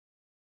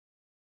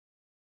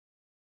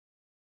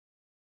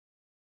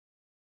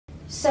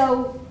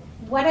So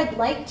what I'd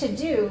like to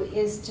do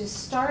is to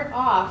start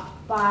off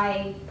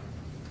by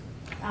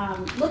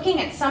looking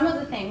at some of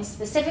the things,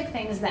 specific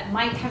things that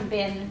might have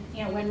been,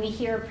 when we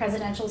hear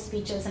presidential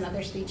speeches and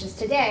other speeches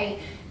today,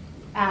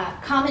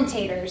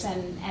 commentators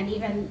and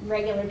even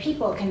regular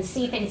people can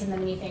see things in them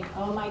and you think,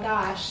 oh my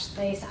gosh,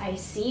 I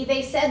see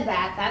they said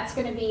that. That's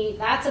a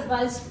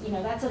buzz,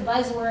 that's a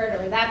buzzword,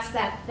 or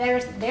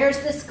there's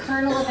this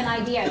kernel of an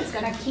idea. It's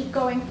going to keep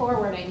going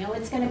forward. I know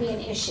it's going to be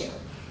an issue.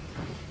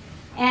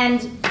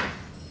 And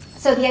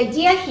so the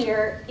idea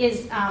here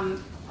is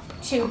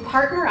to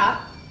partner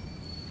up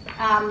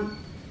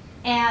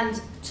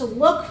and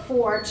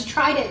to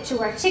try to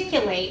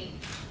articulate.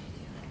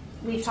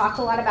 We've talked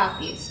a lot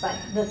about these, but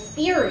the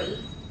theory,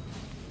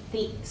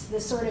 the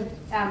sort of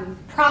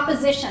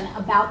proposition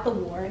about the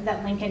war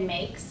that Lincoln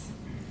makes,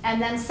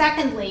 and then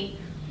secondly,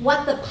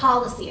 what the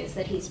policy is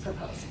that he's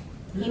proposing.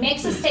 He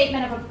makes a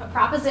statement of a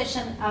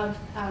proposition of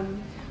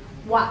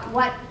what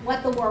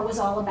the war was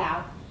all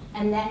about,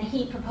 and then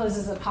he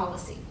proposes a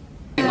policy.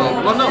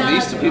 Well, no,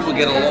 these two people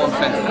get along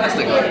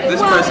fantastic.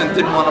 This person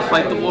didn't want to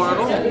fight the war at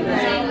all.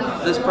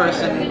 This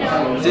person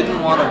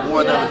didn't want a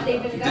war that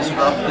would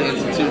disrupt the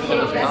institution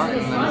of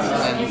continence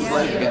and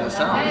slavery in the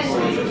South,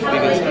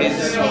 because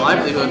his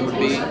livelihood would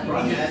be...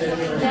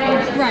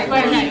 Right,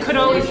 but he could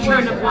always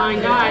turn a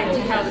blind eye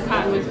to how the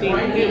cotton was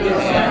being used.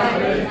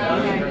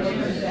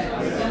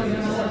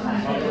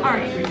 All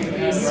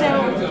right,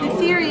 so the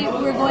theory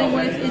we're going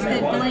with is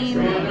that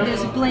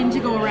there's blame to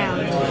go around,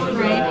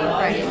 right?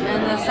 Right,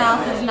 and the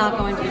South is not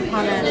going to be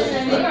punished.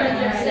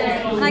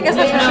 And I guess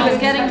that's what she was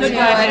getting to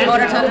in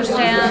order to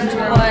understand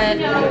what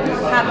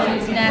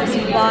happens next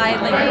and why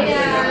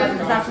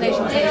Lincoln's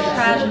assassination was such a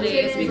tragedy,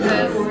 is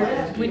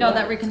because we know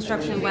that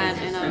Reconstruction went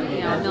in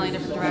a million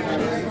different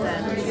directions.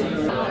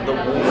 And the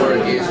war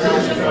is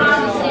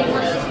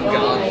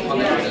God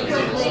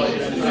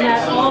punishment.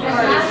 That's all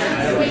part of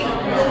it.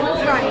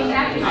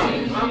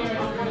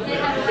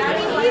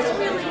 He's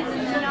really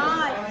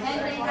not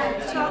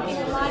talking a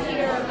lot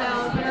here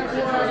about war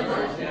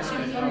to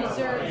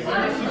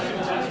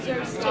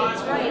preserve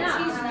states' rights.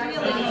 He's really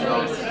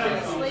focusing on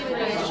the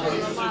slavery issue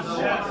a lot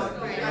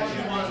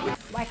more.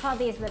 I call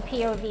these the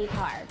POV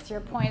cards,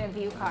 your point of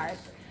view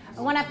cards.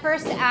 I want to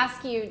first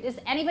ask you, does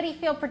anybody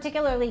feel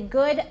particularly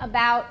good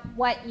about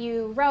what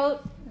you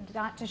wrote?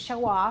 Not to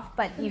show off,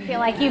 but you feel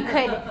like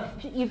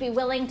you'd be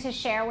willing to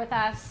share with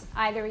us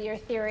either your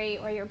theory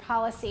or your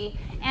policy,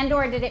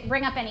 and/or did it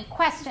bring up any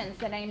questions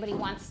that anybody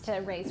wants to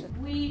raise with?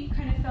 We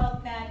kind of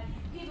felt that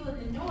people in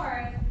the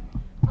North,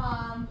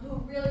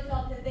 who really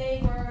felt that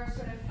they were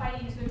sort of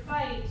fighting a good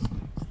fight,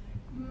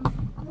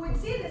 would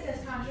see this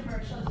as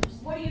controversial.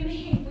 What do you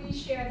mean we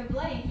share the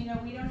blame?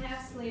 We don't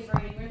have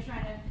slavery. We're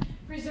trying to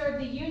preserve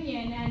the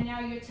Union, and now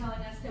you're telling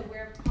us that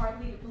we're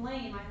partly to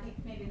blame. I think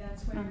maybe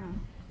that's where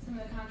some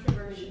of the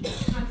controversy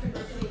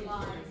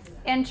lies.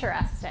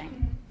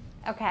 Interesting.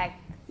 Okay.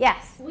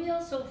 Yes. We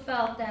also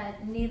felt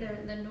that neither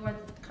the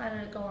North, kind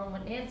of go on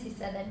what Nancy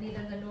said, that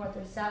neither the North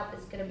or South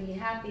is going to be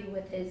happy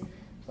with his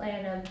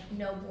plan of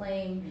no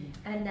blame,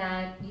 and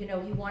that, he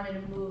wanted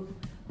to move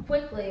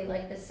quickly.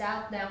 Like the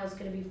South now is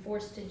going to be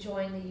forced to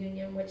join the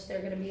Union, which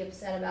they're going to be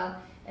upset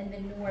about, and the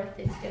North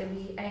is going to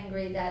be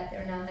angry that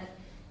they're not,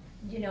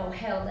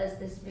 hailed as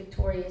this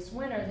victorious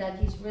winner, that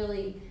he's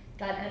really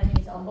got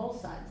enemies on both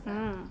sides.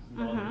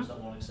 Northerners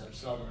don't want to accept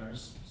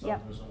Southerners,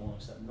 Southerners don't want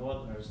to accept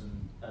Northerners,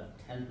 and a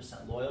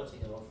 10% loyalty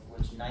oath,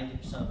 which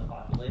 90% of the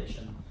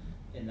population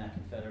in that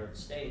Confederate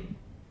state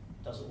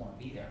doesn't want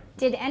to be there.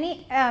 Did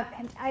any,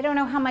 I don't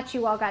know how much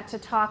you all got to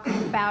talk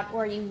about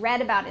or you read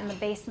about in the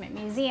Basement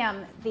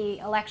Museum, the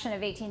election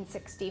of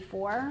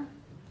 1864.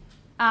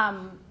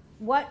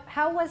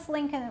 How was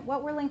Lincoln,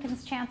 what were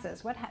Lincoln's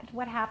chances? What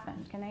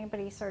happened? Can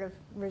anybody sort of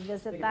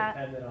revisit that? It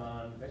depended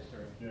on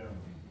victory. Yeah.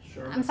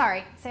 Sure. I'm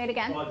sorry, say it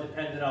again. Well, it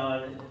depended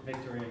on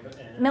victory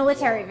and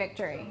military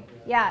victory.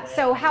 Yeah.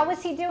 So how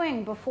was he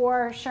doing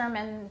before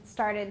Sherman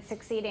started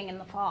succeeding in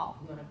the fall?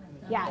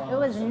 Yeah, it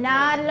was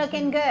not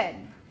looking good.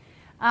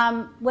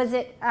 Was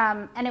it?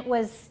 And it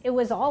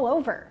was all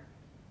over.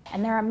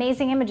 And there are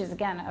amazing images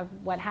again of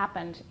what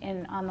happened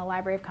on the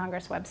Library of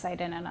Congress website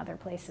and in other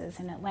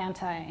places in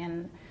Atlanta,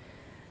 in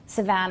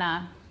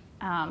Savannah,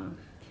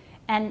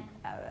 and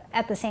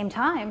at the same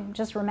time,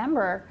 just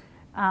remember.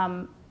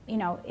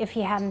 If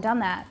he hadn't done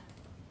that,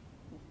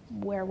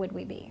 where would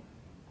we be?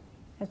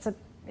 It's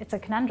a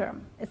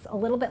conundrum. It's a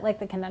little bit like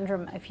the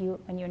conundrum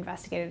when you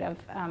investigated of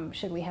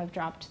should we have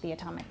dropped the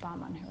atomic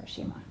bomb on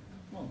Hiroshima?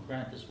 Well,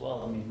 Grant as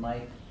well. I mean,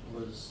 Mike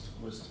was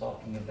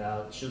talking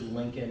about should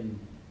Lincoln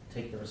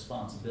take the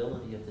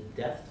responsibility of the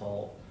death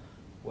toll,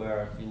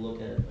 where if you look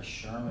at a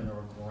Sherman or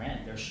a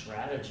Grant, their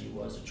strategy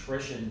was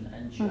attrition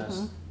and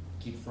just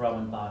keep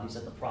throwing bodies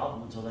at the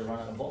problem until they run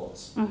out of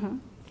bullets.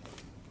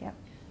 Yep.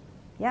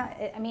 Yeah,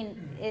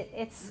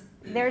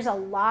 there's a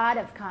lot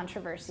of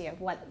controversy of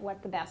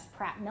what the best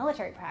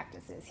military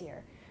practice is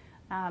here.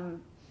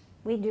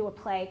 we do a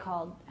play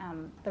called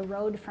The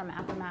Road from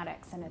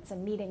Appomattox, and it's a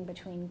meeting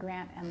between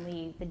Grant and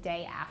Lee the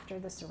day after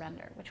the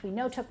surrender, which we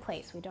know took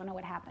place. We don't know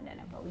what happened in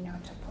it, but we know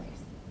it took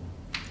place.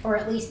 Or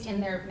at least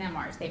in their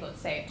memoirs, they both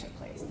say it took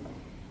place.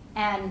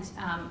 And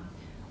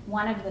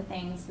one of the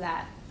things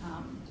that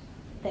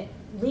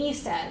Lee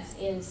says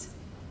is,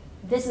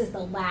 this is the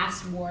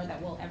last war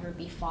that will ever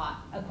be fought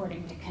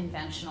according to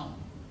conventional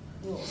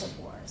rules of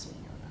war as we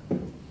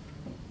know them.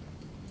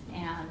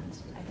 And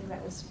I think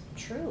that was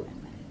true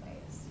in many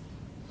ways.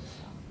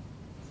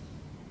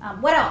 So,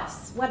 what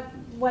else?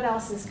 What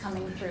else is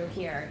coming through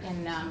here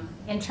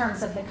in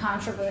terms of the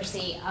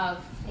controversy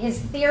of his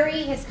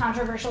theory, his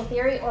controversial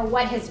theory, or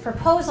what his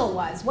proposal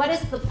was? What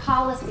is the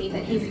policy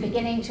that he's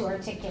beginning to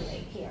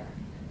articulate here?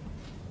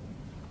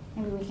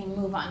 Maybe we can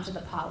move on to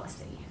the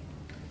policy.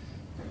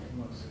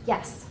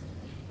 Yes.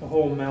 The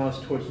whole malice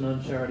towards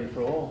none, charity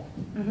for all.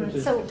 Mm-hmm.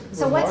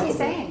 So what's he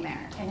saying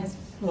there? In his,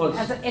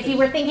 if you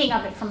were thinking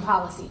of it from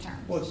policy terms.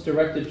 Well, it's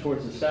directed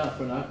towards the South.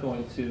 We're not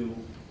going to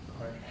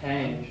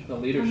hang the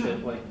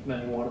leadership like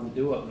many wanted to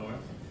do up north.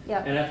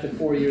 Yep. And after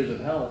 4 years of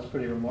hell, it's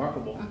pretty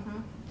remarkable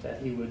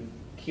that he would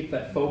keep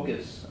that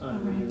focus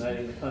on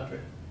reuniting the country.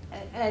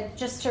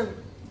 Just to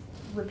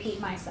repeat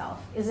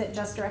myself, is it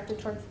just directed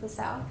towards the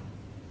South,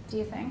 do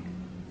you think?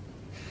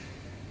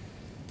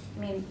 I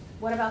mean,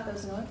 what about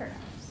those Northerners?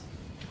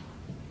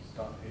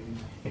 Stop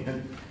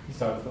hating.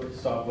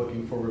 Stop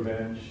looking for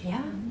revenge.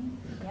 Yeah,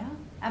 yeah,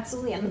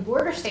 absolutely. And the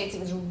border states,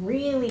 it was a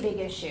really big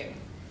issue.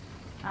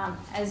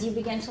 As you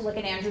begin to look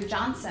at Andrew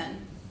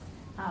Johnson,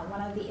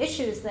 one of the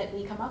issues that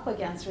we come up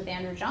against with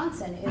Andrew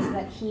Johnson is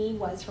that he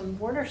was from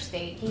border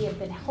state. He had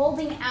been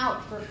holding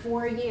out for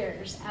 4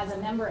 years as a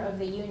member of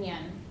the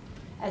Union,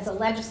 as a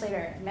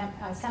legislator,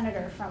 a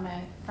senator from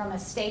a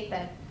state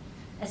that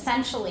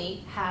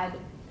essentially had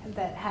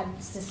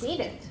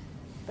seceded.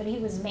 But he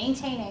was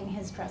maintaining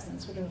his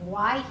presence, which is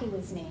why he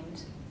was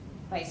named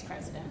vice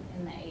president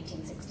in the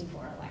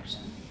 1864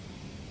 election.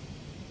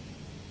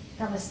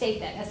 From a state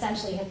that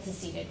essentially had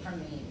seceded from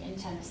the Union,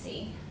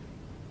 Tennessee.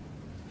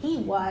 He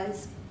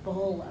was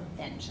full of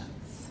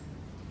vengeance.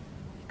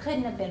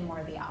 Couldn't have been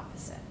more the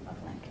opposite of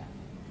Lincoln.